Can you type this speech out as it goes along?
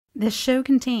This show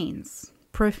contains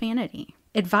profanity,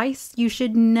 advice you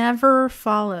should never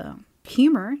follow,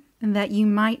 humor that you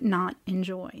might not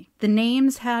enjoy. The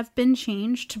names have been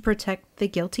changed to protect the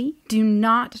guilty. Do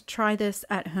not try this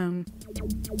at home.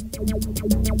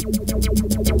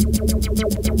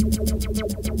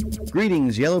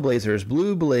 Greetings, Yellow Blazers,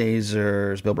 Blue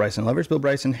Blazers, Bill Bryson lovers, Bill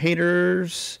Bryson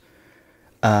haters,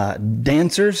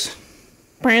 dancers.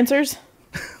 Prancers.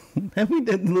 Have we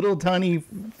did little tiny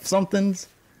somethings?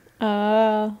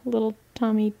 Little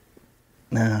Tommy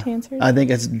Tancers? I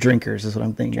think it's drinkers is what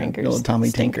I'm thinking. Drinkers. Little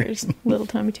Tommy Tinkers. Little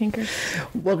Tommy Tinkers.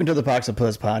 Welcome to the Pox of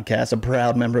Puss podcast, a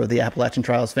proud member of the Appalachian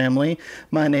Trials family.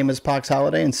 My name is Pox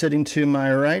Holiday, and sitting to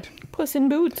my right, Puss in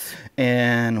Boots.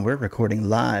 And we're recording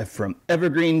live from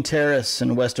Evergreen Terrace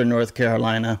in Western North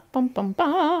Carolina. Bum, bum,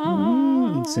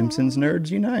 bum. Simpsons nerds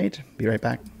unite. Be right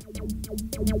back.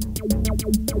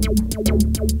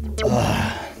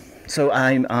 So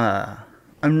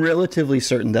I'm relatively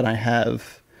certain that I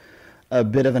have a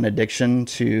bit of an addiction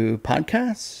to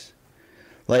podcasts.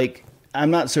 Like, I'm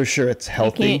not so sure it's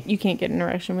healthy. You can't get an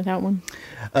erection without one.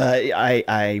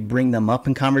 I bring them up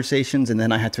in conversations, and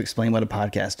then I have to explain what a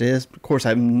podcast is. Of course,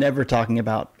 I'm never talking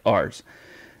about ours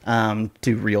to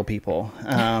real people,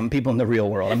 people in the real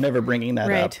world. I'm never bringing that up.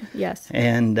 Right, yes.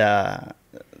 And I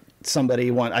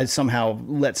somehow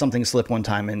let something slip one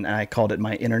time, and I called it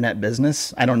my internet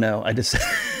business. I don't know. I just...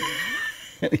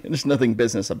 There's nothing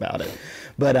business about it,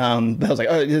 but I was like,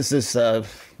 oh,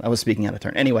 I was speaking out of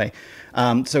turn. Anyway,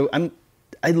 so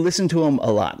I listen to them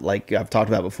a lot. Like I've talked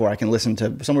about before, I can listen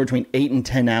to somewhere between 8 and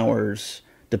 10 hours,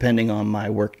 depending on my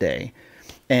work day.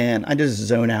 And I just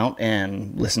zone out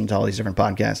and listen to all these different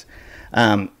podcasts.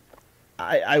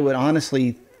 I would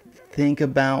honestly think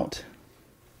about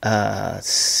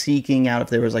seeking out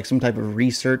if there was like some type of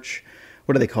research.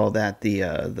 What do they call that?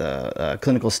 The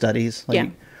clinical studies. Like, yeah.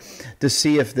 To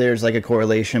see if there's like a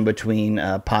correlation between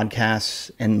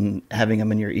podcasts and having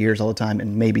them in your ears all the time,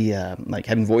 and maybe like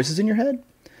having voices in your head.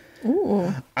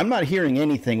 Ooh. I'm not hearing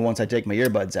anything once I take my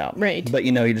earbuds out. Right. But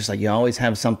you're just like, you always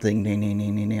have something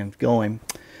going.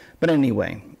 But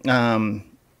anyway, I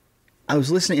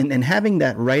was listening, and having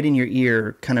that right in your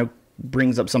ear kind of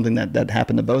brings up something that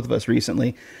happened to both of us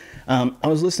recently. I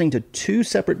was listening to two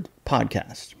separate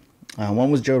podcasts.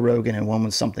 One was Joe Rogan and one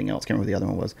was something else. Can't remember what the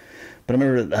other one was. But I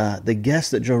remember the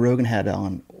guest that Joe Rogan had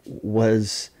on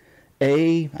was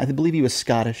I believe he was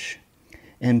Scottish,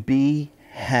 and B,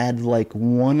 had like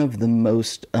one of the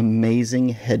most amazing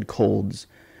head colds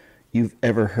you've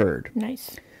ever heard.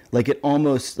 Nice. Like it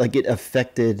almost, like it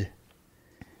affected,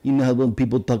 you know how when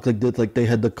people talk like this, like they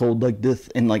had the cold like this,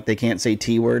 and like they can't say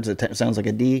T words, it sounds like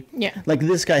a D. Yeah. Like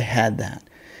this guy had that.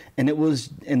 And it was,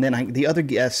 and then the other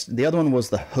one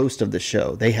was the host of the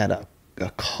show. They had a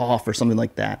cough or something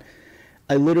like that.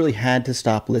 I literally had to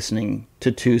stop listening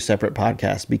to two separate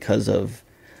podcasts because of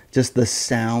just the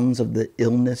sounds of the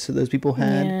illness that those people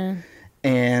had. Yeah.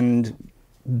 And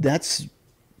that's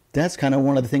kind of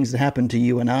one of the things that happened to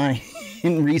you and I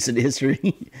in recent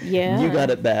history. Yeah. You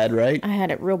got it bad, right? I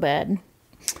had it real bad.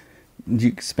 Did you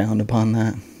expound upon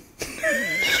that?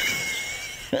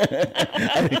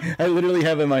 I literally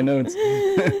have in my notes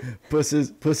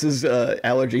Puss's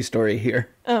allergy story here.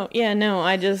 Oh yeah, no,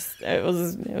 it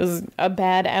was a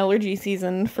bad allergy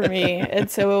season for me.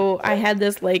 And so I had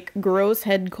this like gross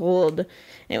head cold.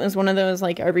 It was one of those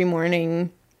like every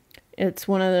morning. It's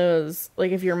one of those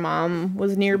like if your mom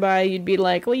was nearby, you'd be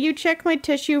like, "Will you check my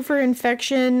tissue for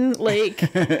infection?" Like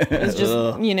it was just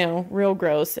real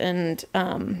gross, and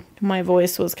my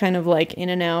voice was kind of like in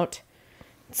and out.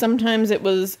 Sometimes it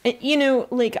was,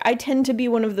 like I tend to be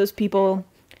one of those people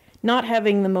not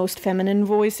having the most feminine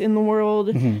voice in the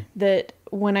world, that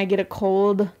when I get a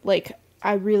cold, like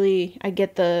I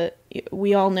get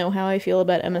we all know how I feel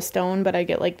about Emma Stone, but I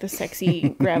get like the sexy,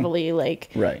 gravelly, like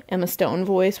right. Emma Stone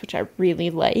voice, which I really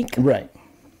like. Right.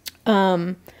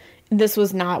 This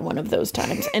was not one of those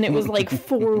times. And it was like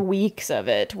 4 weeks of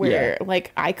it where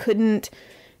like I couldn't,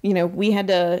 we had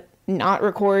to not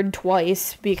record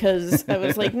twice because I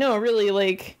was like, no, really,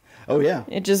 like, oh yeah,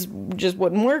 it just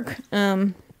wouldn't work.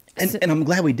 And I'm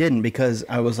glad we didn't, because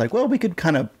I was like, well, we could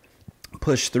kind of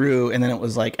push through. And then it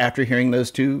was like, after hearing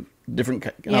those two different,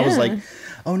 I was like,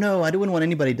 oh no, I wouldn't want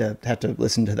anybody to have to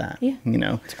listen to that. Yeah,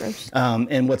 it's gross.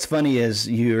 And what's funny is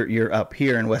you're up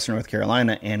here in Western North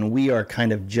Carolina, and we are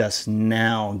kind of just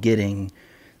now getting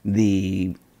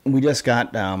we just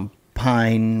got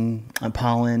pollen.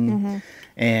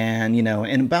 And,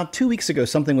 and about 2 weeks ago,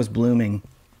 something was blooming.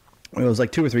 It was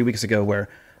like 2 or 3 weeks ago where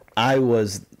I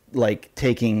was like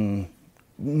taking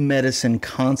medicine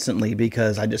constantly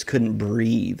because I just couldn't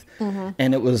breathe.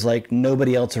 And it was like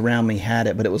nobody else around me had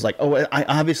it, but it was like, oh, I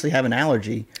obviously have an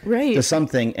allergy to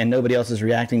something and nobody else is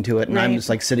reacting to it. And I'm just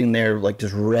like sitting there like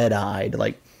just red-eyed,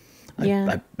 like,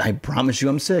 I promise you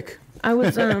I'm sick. I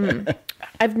was,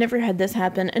 I've never had this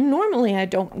happen. And normally I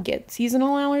don't get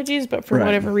seasonal allergies, but for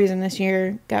whatever reason this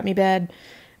year got me bad.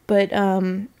 But,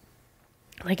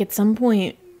 like at some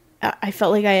point I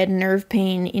felt like I had nerve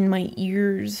pain in my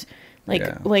ears.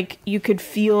 Like you could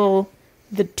feel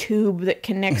the tube that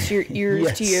connects your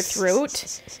ears to your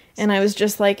throat. And I was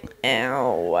just like,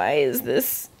 ow,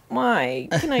 why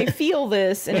can I feel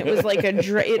this? And it was like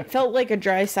it felt like a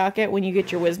dry socket when you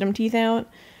get your wisdom teeth out.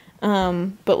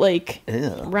 But like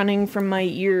running from my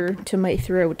ear to my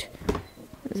throat.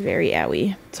 It was very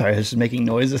owie. Sorry, I was just making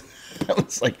noises. I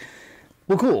was like,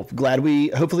 well, cool.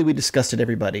 Hopefully we discussed it,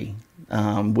 everybody,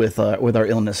 with our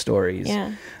illness stories.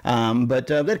 Yeah. But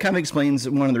that kind of explains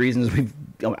one of the reasons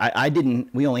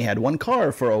we only had one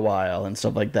car for a while and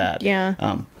stuff like that.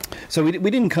 Yeah. So we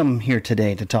didn't come here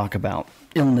today to talk about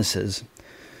illnesses.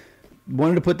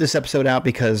 Wanted to put this episode out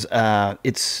because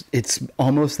it's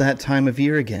almost that time of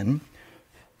year again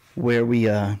where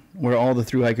where all the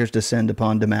thru-hikers descend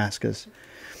upon Damascus.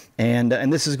 And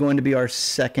this is going to be our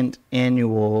second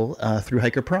annual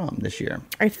Thru-Hiker Prom this year.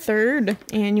 Our third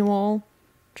annual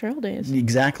trail days.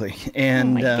 Exactly.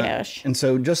 And, oh my gosh. And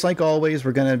so just like always,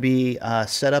 we're going to be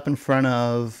set up in front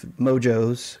of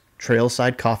Mojo's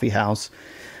Trailside Coffee House.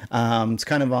 It's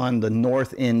kind of on the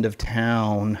north end of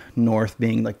town, north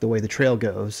being like the way the trail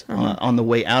goes. On the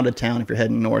way out of town, if you're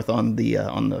heading north on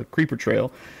the Creeper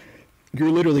Trail, you're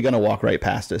literally going to walk right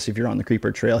past us if you're on the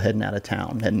Creeper Trail heading out of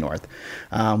town, heading north.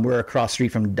 We're across the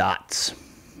street from Dots,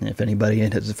 if anybody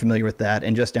is familiar with that,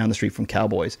 and just down the street from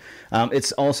Cowboys.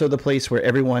 It's also the place where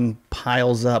everyone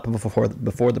piles up before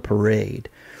the parade.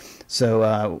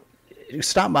 So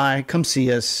stop by, come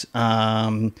see us.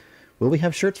 Will we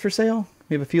have shirts for sale?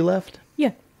 We have a few left.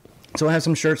 Yeah. So we'll have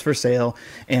some shirts for sale,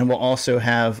 and we'll also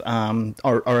have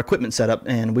our equipment set up,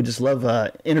 and we just love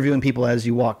interviewing people as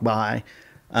you walk by.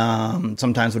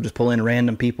 Sometimes we'll just pull in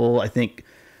random people. I think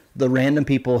the random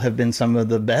people have been some of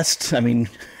the best. I mean,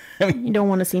 you don't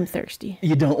want to seem thirsty.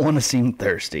 You don't want to seem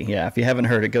thirsty. Yeah. If you haven't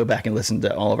heard it, go back and listen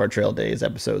to all of our Trail Days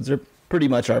episodes. They're pretty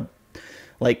much our,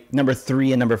 like, number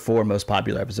 3 and number 4 most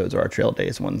popular episodes are our Trail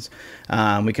Days ones.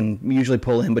 We can usually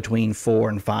pull in between 4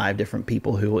 and 5 different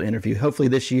people who will interview. Hopefully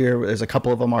this year, there's a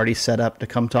couple of them already set up to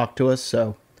come talk to us.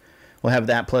 So we'll have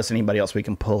that plus anybody else we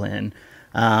can pull in.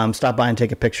 Stop by and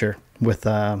take a picture with,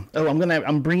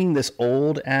 I'm bringing this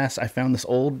I found this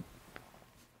old.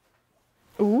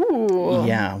 Ooh.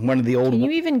 Yeah. One of the old. Can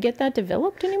you even get that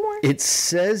developed anymore? It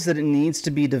says that it needs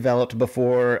to be developed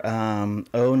before,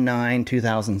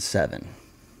 2007.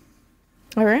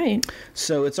 All right.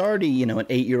 So it's already, an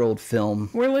 8-year-old film.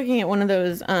 We're looking at one of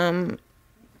those,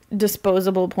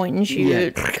 disposable point and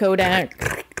shoot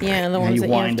Kodak. Yeah. The ones that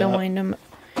you have to wind them.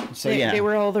 So they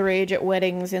were all the rage at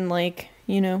weddings in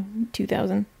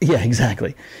 2000. Yeah,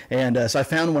 exactly. And so I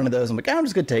found one of those. I'm like, I'm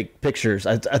just going to take pictures.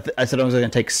 I said I was going to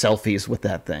take selfies with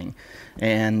that thing.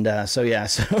 And so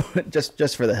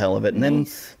just for the hell of it. And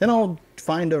then I'll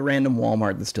find a random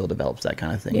Walmart that still develops that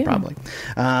kind of thing, probably.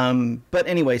 But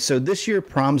anyway, so this year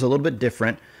prom's a little bit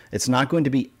different. It's not going to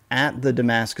be at the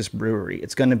Damascus Brewery.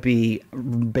 It's going to be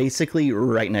basically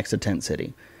right next to Tent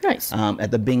City. Nice.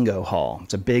 At the Bingo Hall.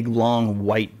 It's a big, long,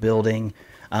 white building.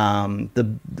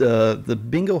 The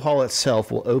Bingo Hall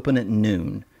itself will open at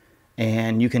noon,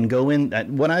 and you can go in.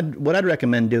 What I'd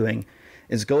recommend doing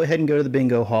is go ahead and go to the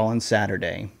Bingo Hall on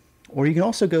Saturday, or you can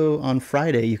also go on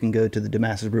Friday. You can go to the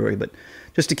Damascus Brewery, but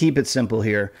just to keep it simple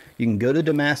here, you can go to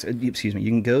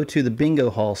You can go to the Bingo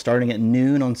Hall starting at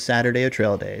noon on Saturday of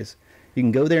Trail Days. You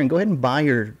can go there and go ahead and buy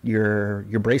your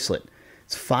bracelet.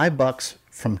 It's $5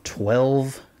 from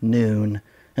 12 noon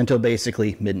until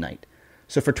basically midnight.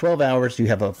 So for 12 hours, you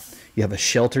have a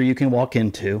shelter you can walk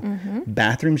into,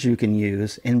 bathrooms you can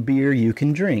use, and beer you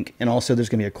can drink. And also there's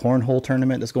going to be a cornhole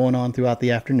tournament that's going on throughout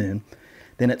the afternoon.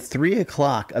 Then at 3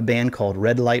 o'clock, a band called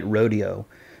Red Light Rodeo,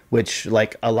 which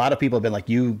like a lot of people have been like,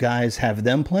 you guys have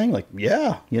them playing? Like,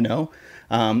 yeah,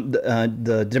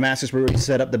 the Damascus Brewery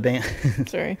set up the band.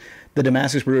 Sorry. The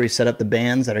Damascus Brewery set up the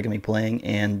bands that are going to be playing,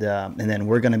 and then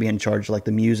we're going to be in charge of like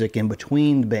the music in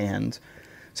between the bands.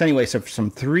 So anyway, so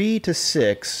from 3 to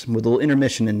 6, with a little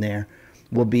intermission in there,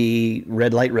 will be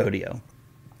Red Light Rodeo.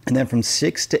 And then from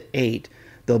 6 to 8,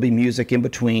 there'll be music in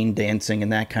between, dancing and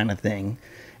that kind of thing.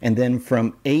 And then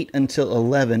from 8 until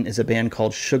 11 is a band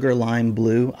called Sugar Lime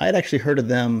Blue. I had actually heard of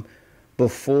them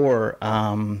before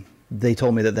they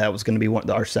told me that was going to be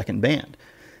our second band.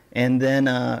 And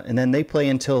then they play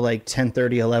until like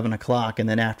 10:30, 11 o'clock. And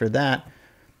then after that,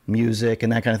 music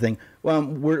and that kind of thing. Well,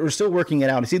 we're still working it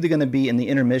out. It's either going to be in the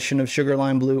intermission of Sugar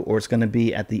Line Blue, or it's going to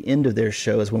be at the end of their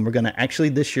shows, when we're going to actually,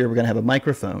 this year, we're going to have a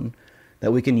microphone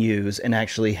that we can use and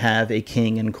actually have a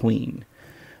king and queen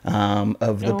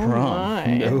of the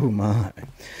prom. Oh my.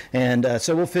 And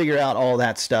so we'll figure out all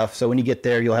that stuff. So when you get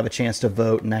there, you'll have a chance to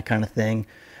vote and that kind of thing.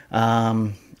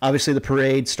 Obviously the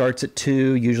parade starts at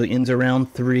 2, usually ends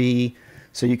around 3.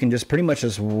 So you can just pretty much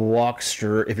just walk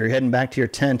straight. If you're heading back to your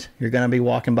tent, you're going to be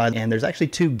walking by. And there's actually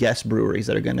 2 guest breweries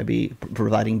that are going to be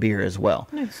providing beer as well.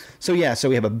 Nice. So yeah, so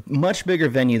we have a much bigger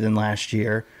venue than last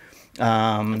year.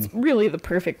 It's really the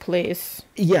perfect place.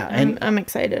 Yeah. I'm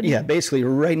excited. Yeah, basically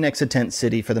right next to Tent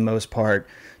City for the most part.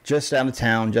 Just out of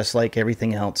town, just like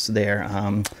everything else there.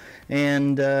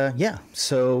 Yeah,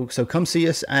 so come see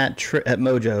us at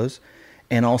Mojo's.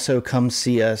 And also come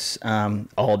see us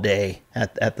all day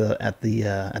at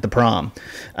the prom.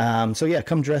 So yeah,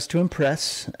 come dressed to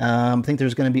impress. I think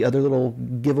there's going to be other little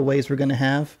giveaways we're going to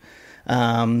have.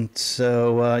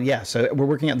 So we're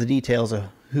working out the details of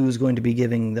who's going to be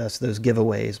giving us those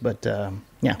giveaways. But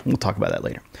yeah, we'll talk about that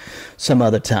later, some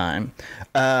other time.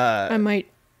 I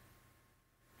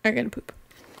gotta poop.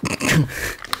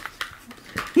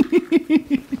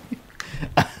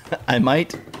 I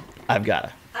might. I've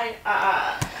gotta. I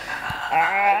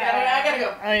gotta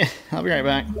go. I'll be right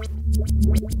back.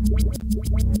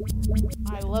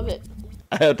 I love it.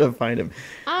 I have to find him.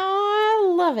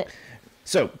 I love it.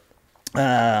 So,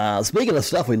 speaking of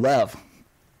stuff we love,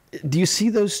 do you see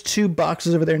those 2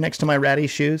 boxes over there next to my ratty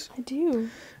shoes? I do.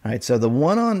 All right,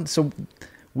 so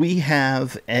we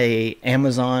have a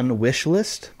Amazon wish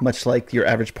list, much like your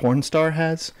average porn star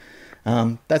has.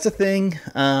 That's a thing.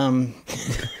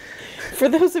 For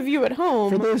those of you at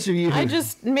home, I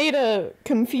just made a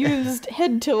confused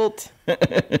head tilt.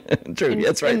 True,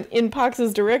 that's right. In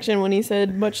Pox's direction when he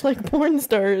said, much like porn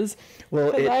stars.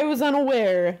 Well, I was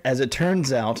unaware. As it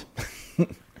turns out,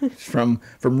 from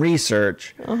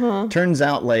research, turns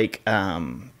out like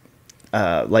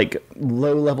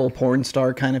low-level porn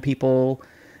star kind of people,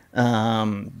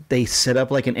 they set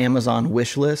up like an Amazon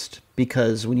wish list,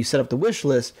 because when you set up the wish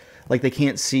list, like they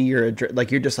can't see your address. Like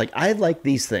you're just like, I like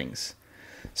these things.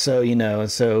 So,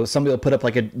 so somebody will put up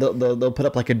they'll put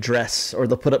up like a dress, or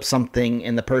they'll put up something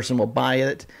and the person will buy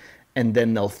it and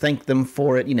then they'll thank them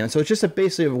for it, So it's just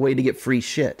basically a way to get free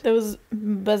shit. Those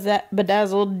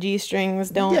bedazzled G-strings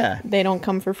they don't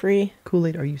come for free.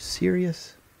 Kool-Aid, are you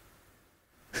serious?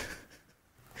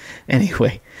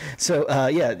 Anyway, so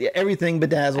everything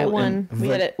bedazzled. I won. We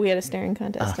had a staring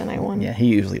contest and I won. Yeah, he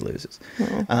usually loses.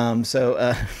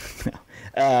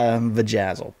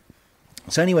 Vajazzle.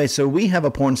 So anyway, so we have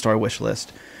a porn star wish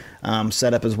list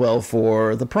set up as well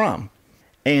for the prom.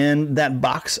 And that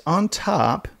box on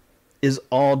top is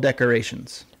all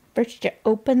decorations. First you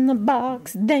open the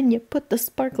box, then you put the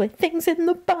sparkly things in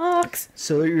the box.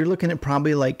 So you're looking at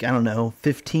probably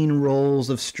 15 rolls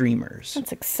of streamers.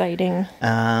 That's exciting.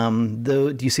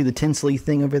 Do you see the tinsley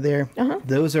thing over there? Uh-huh.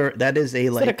 That is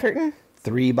a curtain?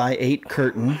 3x8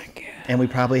 curtain. Oh my God. And we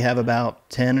probably have about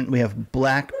 10. We have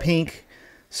black, pink,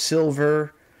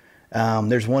 silver.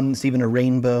 There's one that's even a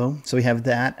rainbow. So we have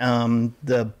that.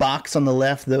 The box on the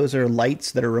left, those are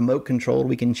lights that are remote controlled.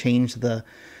 We can change the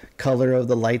color of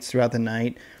the lights throughout the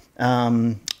night.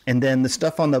 And then the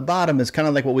stuff on the bottom is kind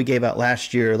of like what we gave out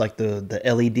last year, like the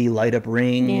LED light up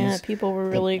rings. Yeah, people were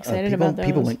really excited about those.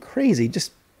 People went crazy.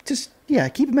 Just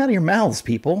keep them out of your mouths,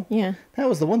 people. Yeah. That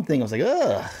was the one thing I was like,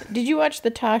 ugh. Did you watch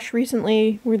the Tosh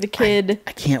recently where the kid...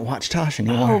 I can't watch Tosh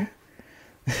anymore.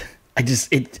 Oh. I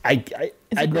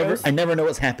never know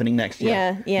what's happening next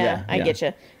year. Yeah, I get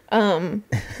you.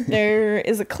 There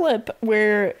is a clip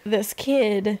where this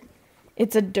kid,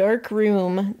 it's a dark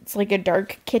room, it's like a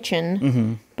dark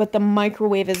kitchen, but the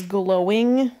microwave is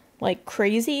glowing like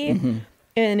crazy,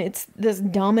 and it's this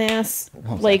dumbass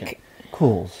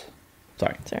Cools.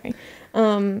 Sorry.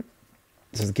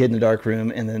 This is a kid in a dark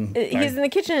room, and then he's in the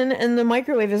kitchen, and the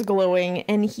microwave is glowing,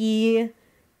 and he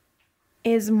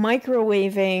is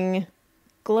microwaving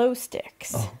glow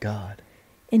sticks. Oh God.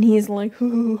 And he's like,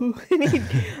 ooh, and he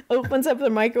opens up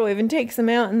the microwave and takes them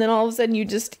out, and then all of a sudden you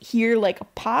just hear like a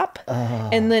pop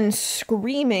and then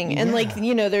screaming, and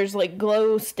there's like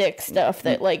glow stick stuff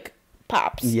that like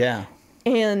pops. Yeah.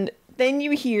 And then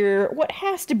you hear what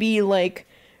has to be like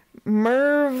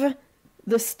Merv,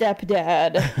 the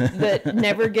stepdad that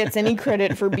never gets any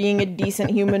credit for being a decent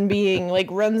human being, like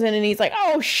runs in and he's like,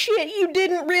 oh shit, you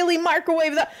didn't really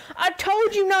microwave that. I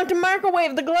told you not to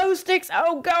microwave the glow sticks.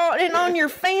 Oh God. And on your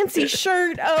fancy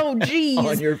shirt. Oh geez.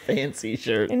 On your fancy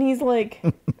shirt. And he's like,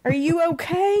 Are you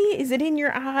okay? Is it in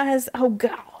your eyes? Oh,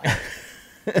 God.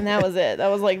 And that was it. That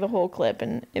was like the whole clip,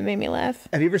 and it made me laugh.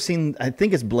 Have you ever seen, I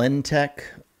think it's Blend Tech.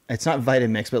 It's not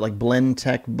Vitamix, but like Blend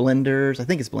Tech blenders. I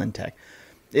think it's Blend Tech.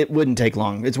 It wouldn't take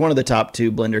long. It's one of the top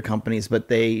 2 blender companies, but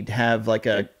they have like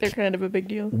a... They're kind of a big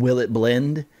deal. Will It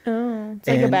Blend? Oh, it's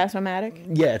like a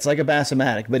Bass-O-Matic? Yeah, it's like a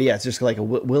Bass-O-Matic, but yeah, it's just like a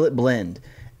Will It Blend.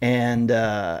 And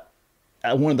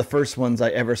one of the first ones I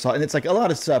ever saw, and it's like a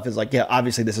lot of stuff is like, yeah,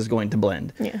 obviously this is going to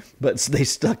blend. Yeah. But they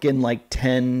stuck in like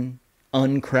 10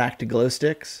 uncracked glow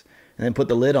sticks and then put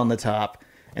the lid on the top.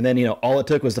 And then, all it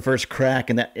took was the first crack,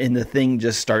 and the thing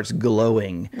just starts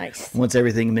glowing. Nice. Once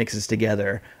everything mixes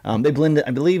together. They blended,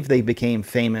 I believe they became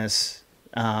famous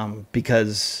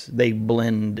because they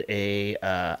blend a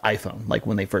iPhone, like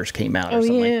when they first came out or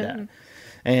something like that.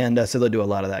 And so they'll do a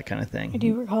lot of that kind of thing. I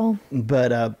do recall.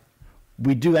 But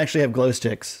we do actually have glow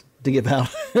sticks to give out.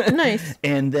 Nice.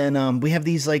 And then we have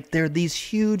these, like, they're these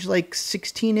huge, like,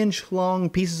 16-inch long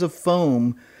pieces of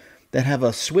foam that have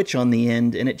a switch on the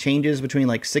end, and it changes between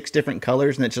like 6 different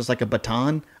colors, and it's just like a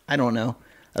baton. I don't know.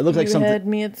 It looks like something. You had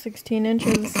me at 16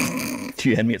 inches.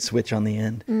 You had me at switch on the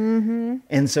end. Mm-hmm.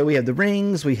 And so we have the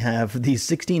rings. We have these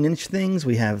 16-inch things.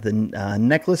 We have the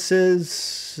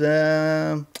necklaces. We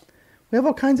have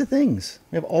all kinds of things.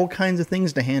 We have all kinds of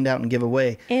things to hand out and give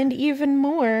away. And even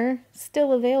more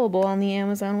still available on the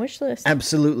Amazon wish list.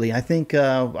 Absolutely. I think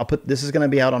this is going to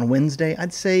be out on Wednesday.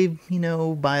 I'd say,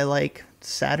 by like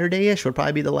Saturday-ish would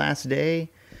probably be the last day,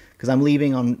 because I'm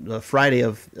leaving on the Friday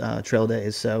of trail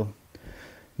days, so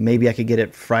maybe I could get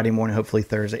it Friday morning, hopefully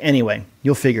Thursday. Anyway,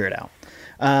 you'll figure it out.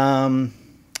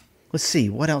 Let's see,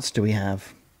 what else do we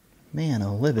have? Man,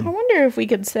 oh, living. I wonder if we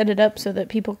could set it up so that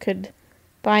people could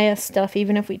buy us stuff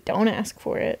even if we don't ask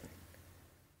for it.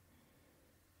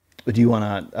 Do you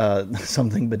want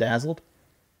something bedazzled?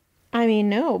 I mean,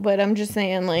 no, but I'm just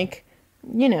saying, like,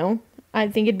 I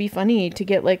think it'd be funny to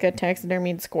get like a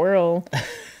taxidermied squirrel,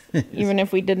 even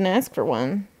if we didn't ask for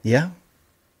one. Yeah.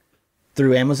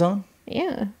 Through Amazon?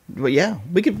 Yeah. Well, yeah,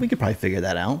 we could probably figure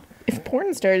that out.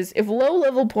 If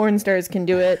low-level porn stars can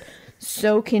do it,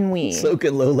 so can we. So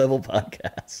can low-level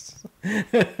podcasts.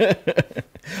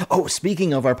 Oh,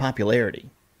 speaking of our popularity.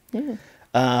 Yeah.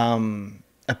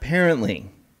 Apparently,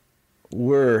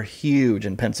 we're huge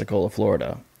in Pensacola,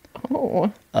 Florida.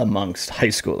 Oh. Amongst high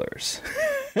schoolers.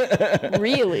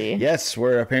 Really? Yes,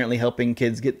 we're apparently helping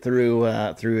kids get through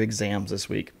exams this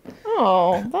week.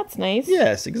 Oh, that's nice.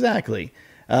 Yes, exactly.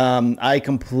 I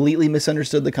completely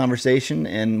misunderstood the conversation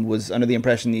and was under the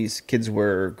impression these kids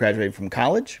were graduating from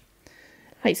college.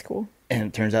 High school. And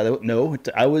it turns out that, no,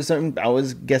 I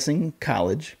was guessing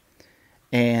college,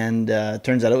 and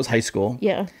turns out it was high school.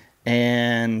 Yeah.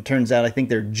 And turns out I think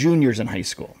they're juniors in high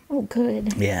school. Oh,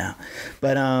 good. Yeah.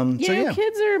 But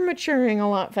kids are maturing a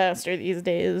lot faster these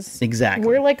days. Exactly.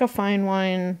 We're like a fine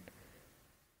wine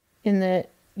in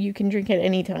that you can drink at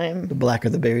any time. The blacker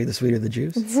the berry, the sweeter the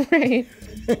juice. That's right.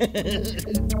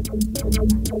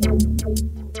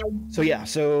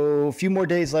 So a few more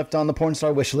days left on the porn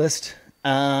star wish list.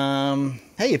 Hey,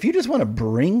 if you just want to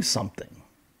bring something.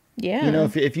 Yeah.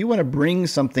 If you want to bring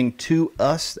something to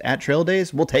us at Trail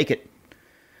Days, we'll take it.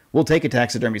 We'll take a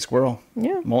taxidermy squirrel.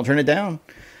 Yeah. Won't turn it down.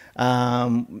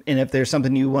 And if there's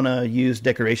something you want to use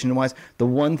decoration-wise, the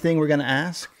one thing we're going to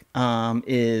ask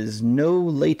is no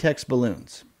latex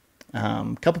balloons.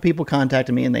 A couple people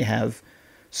contacted me, and they have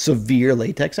severe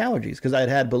latex allergies, because I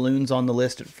had balloons on the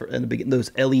list in the beginning,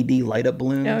 those LED light-up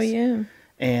balloons. Oh, yeah.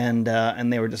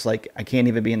 And they were just like, I can't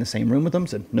even be in the same room with them.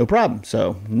 Said, no problem.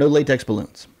 So no latex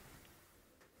balloons.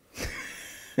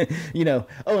 Oh,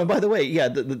 and by the way, yeah,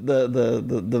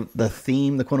 the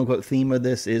theme, the quote unquote theme of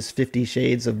this is 50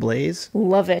 Shades of Blaze.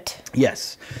 Love it.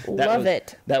 Yes. Love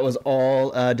it. That was all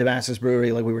Damascus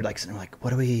Brewery. Like, we were like, what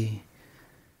do we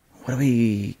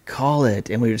call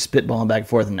it? And we were spitballing back and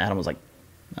forth, and Adam was like,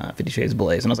 50 Shades of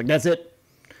Blaze. And I was like, that's it.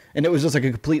 And it was just like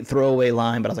a complete throwaway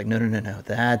line, but I was like, no,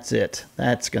 that's it.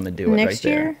 That's going to do it Next right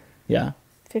there. year? Yeah.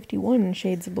 51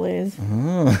 Shades of Blaze.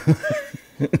 Oh.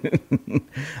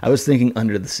 I was thinking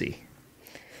Under the Sea.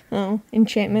 Oh,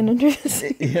 Enchantment Under the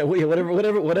Sea. Yeah,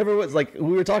 whatever was, like,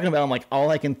 we were talking about, I'm like,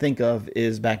 all I can think of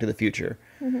is Back to the Future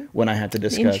when I have to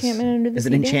discuss. Enchantment Under the Sea. Is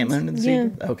it Enchantment Under the Sea? Yeah.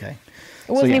 Okay.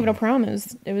 It wasn't even a prom.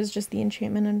 It was just the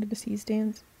Enchantment Under the Sea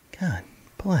dance. God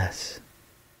bless.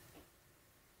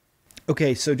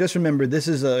 Okay, so just remember, this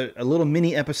is a little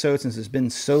mini episode since it's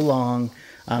been so long.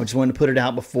 I just wanted to put it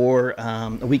out before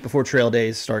a week before Trail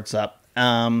Days starts up.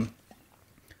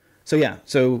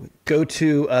 So go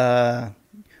to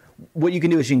what you can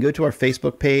do is you can go to our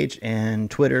Facebook page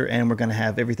and Twitter, and we're going to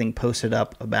have everything posted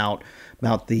up about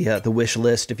the wish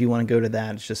list. If you want to go to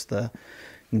that, it's just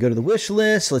can go to the wish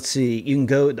list. Let's see. You can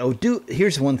go.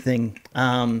 Here's one thing.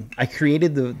 I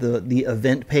created the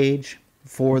event page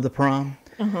for the prom.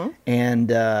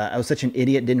 And I was such an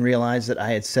idiot, didn't realize that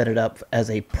I had set it up as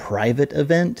a private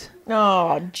event.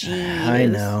 Oh, geez. I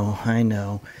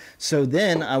know. So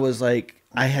then I was like,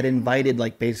 I had invited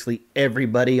like basically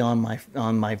everybody on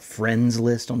my friends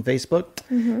list on Facebook.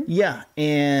 Yeah,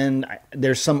 and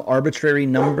there's some arbitrary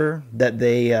number that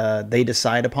they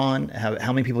decide upon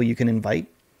how many people you can invite.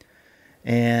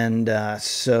 And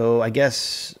so I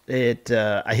guess I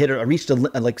reached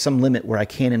some limit where I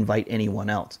can't invite anyone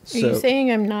else. Are you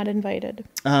saying I'm not invited?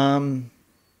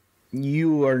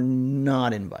 You are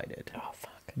not invited. Oh,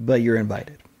 fuck. But you're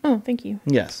invited. Oh, thank you.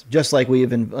 Yes, just like we have.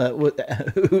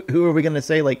 Who are we going to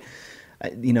say? Like,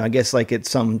 I guess like it's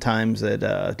sometimes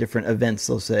at different events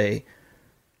they'll say,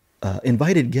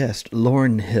 invited guest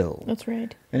Lauryn Hill. That's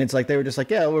right. And it's like they were just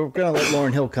like, yeah, we're going to let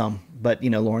Lauryn Hill come. But,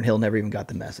 Lauryn Hill never even got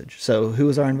the message. So who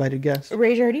was our invited guest?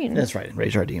 Ray Jardine. That's right. Ray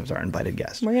Jardine was our invited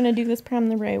guest. We're going to do this prom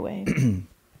the right way.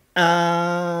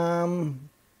 So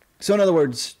in other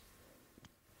words,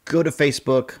 go to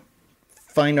Facebook,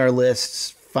 find our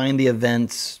lists, find the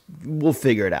events. We'll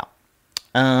figure it out.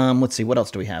 Let's see. What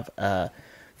else do we have?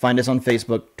 Find us on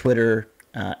Facebook, Twitter,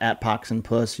 at Pox and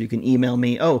Puss. You can email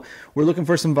me. Oh, we're looking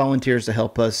for some volunteers to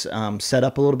help us set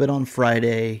up a little bit on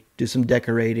Friday, do some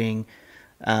decorating.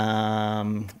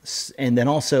 And then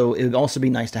also, it would also be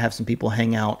nice to have some people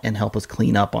hang out and help us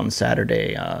clean up on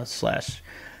Saturday, help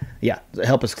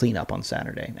us clean up on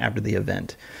Saturday after the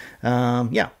event.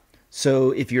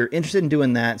 So if you're interested in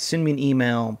doing that, send me an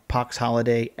email,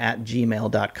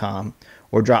 poxholiday@gmail.com,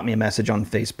 or drop me a message on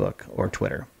Facebook or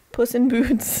Twitter. Puss in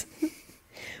Boots.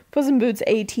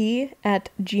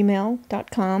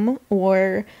 pussinbootsat@gmail.com,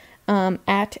 or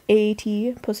at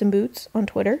AAT Puss in Boots on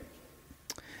Twitter.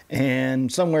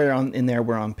 And somewhere in there,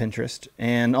 we're on Pinterest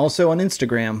and also on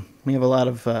Instagram. We have a lot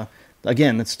of,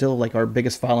 again, it's still like our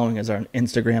biggest following is our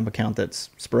Instagram account that's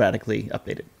sporadically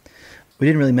updated. We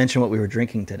didn't really mention what we were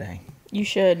drinking today. You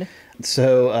should.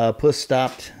 So Puss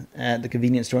stopped at the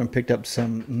convenience store and picked up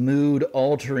some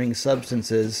mood-altering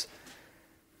substances,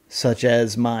 such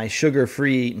as my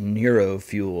sugar-free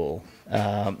Neurofuel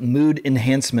mood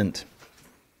enhancement.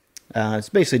 It's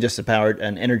basically just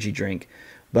an energy drink.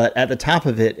 But at the top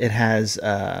of it, it has,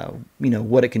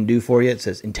 what it can do for you. It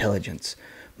says intelligence,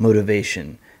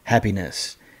 motivation,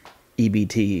 happiness,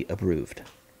 EBT approved,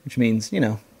 which means,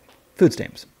 food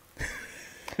stamps.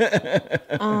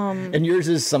 And yours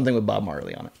is something with Bob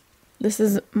Marley on it. This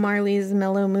is Marley's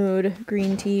Mellow Mood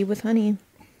green tea with honey.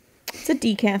 It's a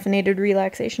decaffeinated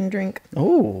relaxation drink.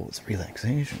 Oh, it's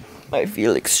relaxation. I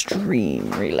feel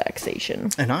extreme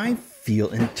relaxation. And I feel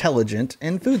intelligent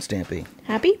and food stampy.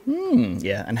 Happy?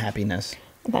 Yeah, and happiness.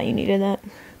 I thought you needed that.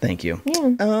 Thank you.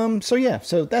 Yeah.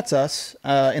 So that's us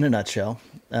in a nutshell.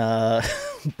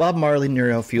 Bob Marley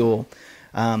Neurofuel.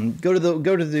 Go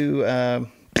to the.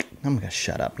 I'm gonna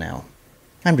shut up now.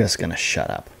 I'm just gonna shut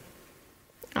up.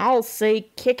 I'll say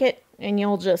kick it, and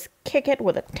you'll just kick it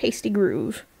with a tasty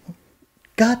groove.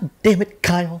 God damn it,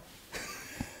 Kyle.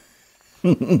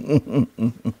 All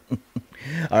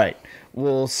right.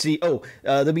 We'll see. Oh,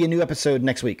 there'll be a new episode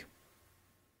next week.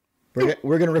 We're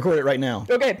going to record it right now.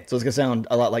 Okay. So it's going to sound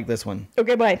a lot like this one.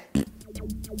 Okay, bye.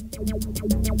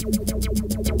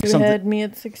 You had me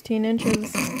at 16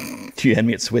 inches. You had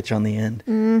me at switch on the end.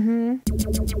 Mm-hmm.